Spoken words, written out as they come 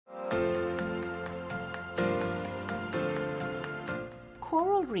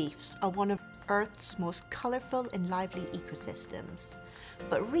reefs are one of Earth's most colourful and lively ecosystems,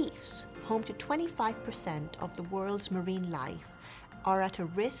 but reefs, home to 25% of the world's marine life, are at a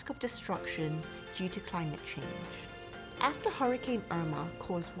risk of destruction due to climate change. After Hurricane Irma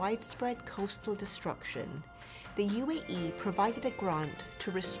caused widespread coastal destruction, the UAE provided a grant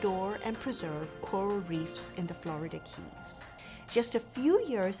to restore and preserve coral reefs in the Florida Keys. Just a few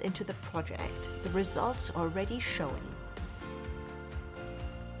years into the project, the results are already showing.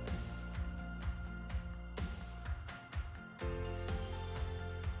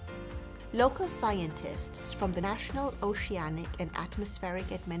 Local scientists from the National Oceanic and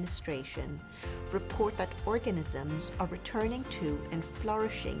Atmospheric Administration report that organisms are returning to and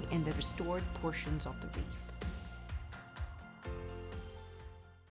flourishing in the restored portions of the reef.